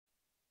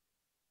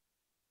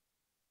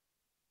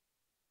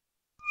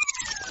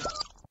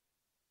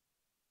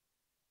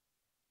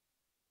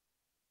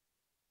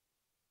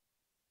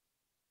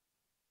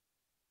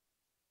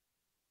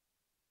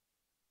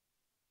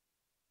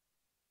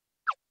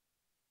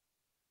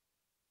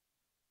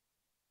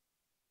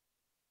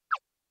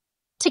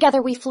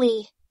Together we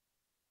flee.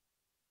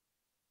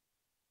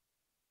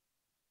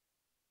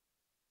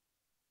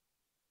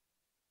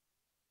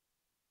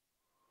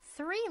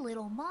 Three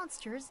little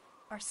monsters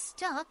are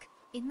stuck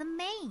in the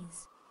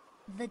maze.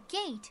 The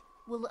gate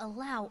will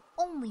allow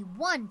only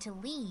one to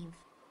leave.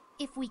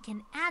 If we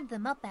can add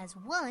them up as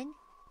one,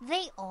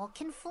 they all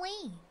can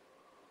flee.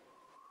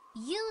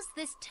 Use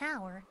this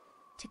tower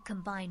to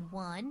combine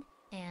 1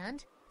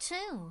 and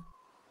 2.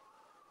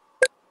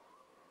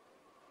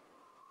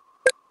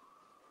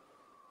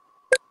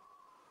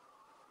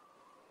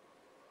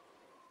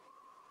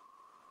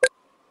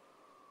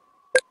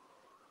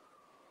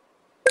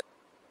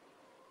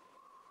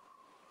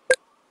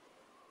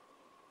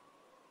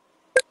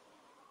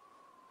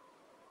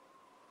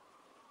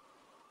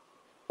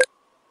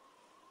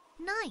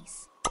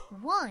 Nice!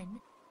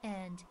 1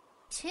 and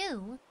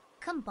 2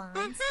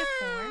 combines to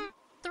form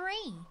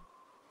 3.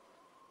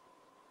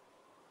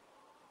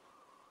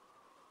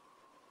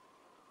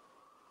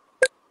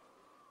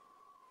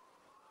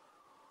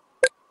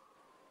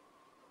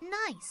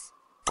 Nice!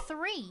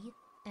 3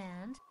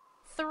 and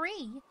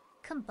 3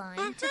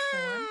 combine to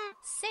form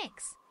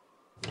 6.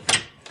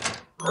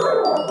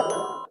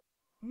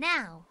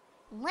 Now,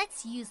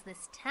 let's use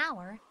this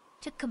tower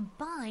to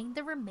combine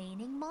the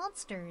remaining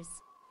monsters.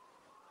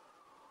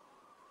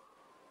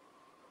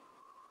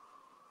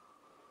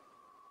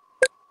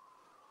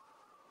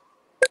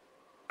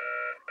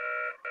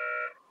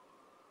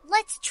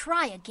 Let's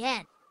try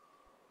again.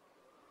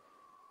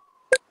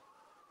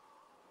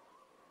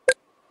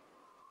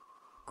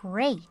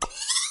 Great.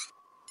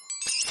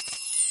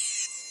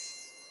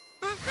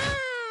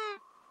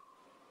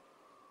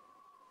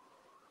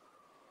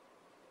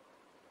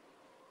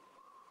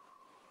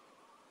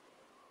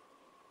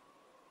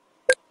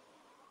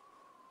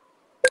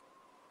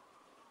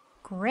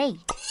 Great.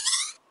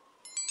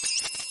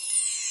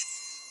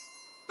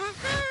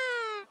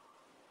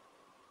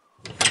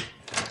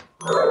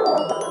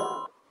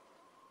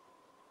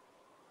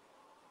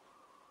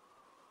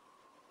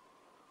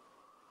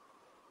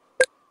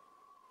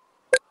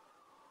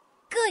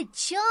 Good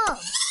job!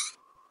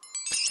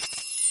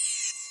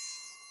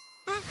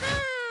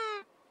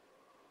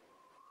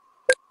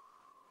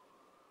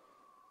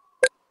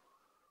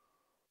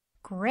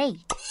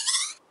 Great!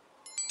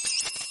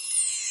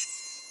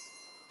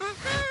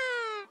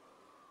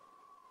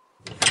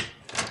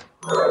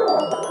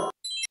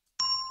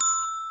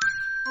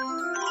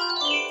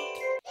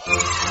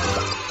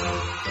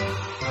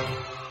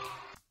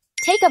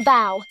 Take a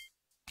bow.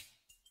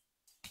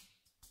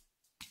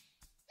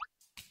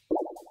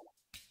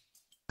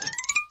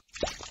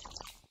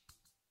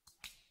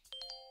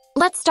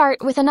 Let's start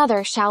with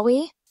another, shall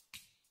we?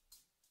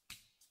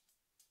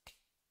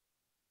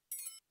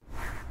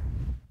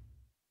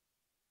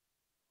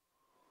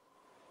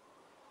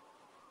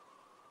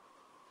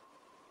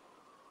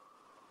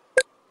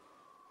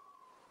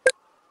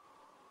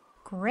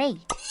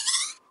 Great!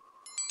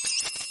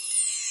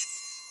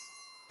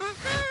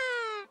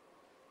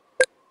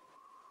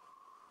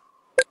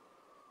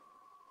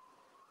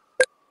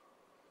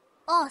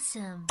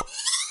 Awesome!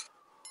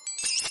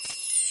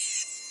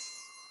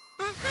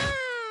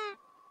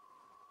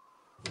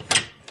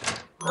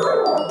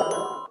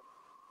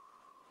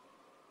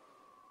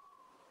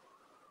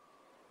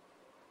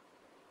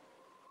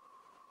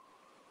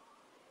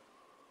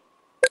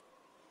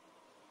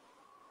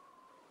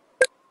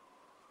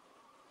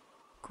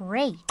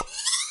 Great!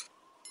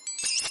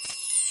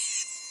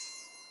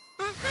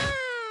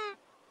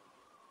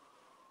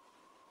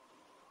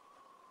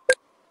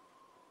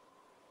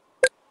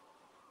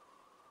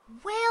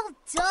 Well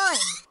done!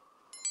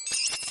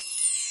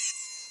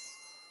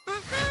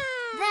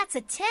 That's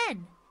a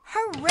 10!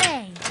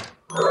 Hooray!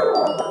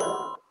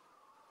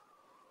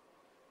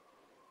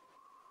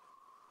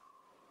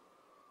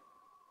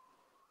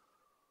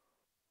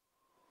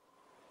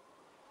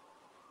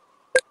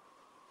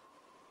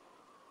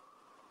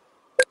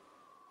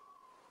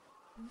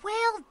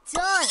 Well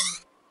done!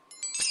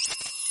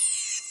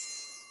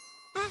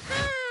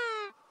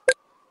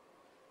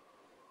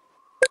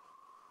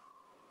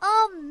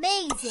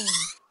 Amazing!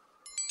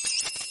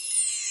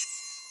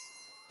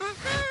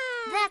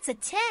 That's a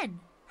 10!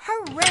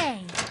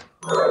 Hooray!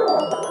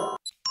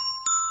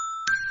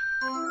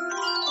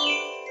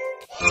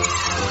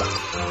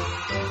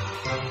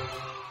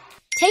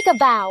 Take a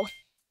bow.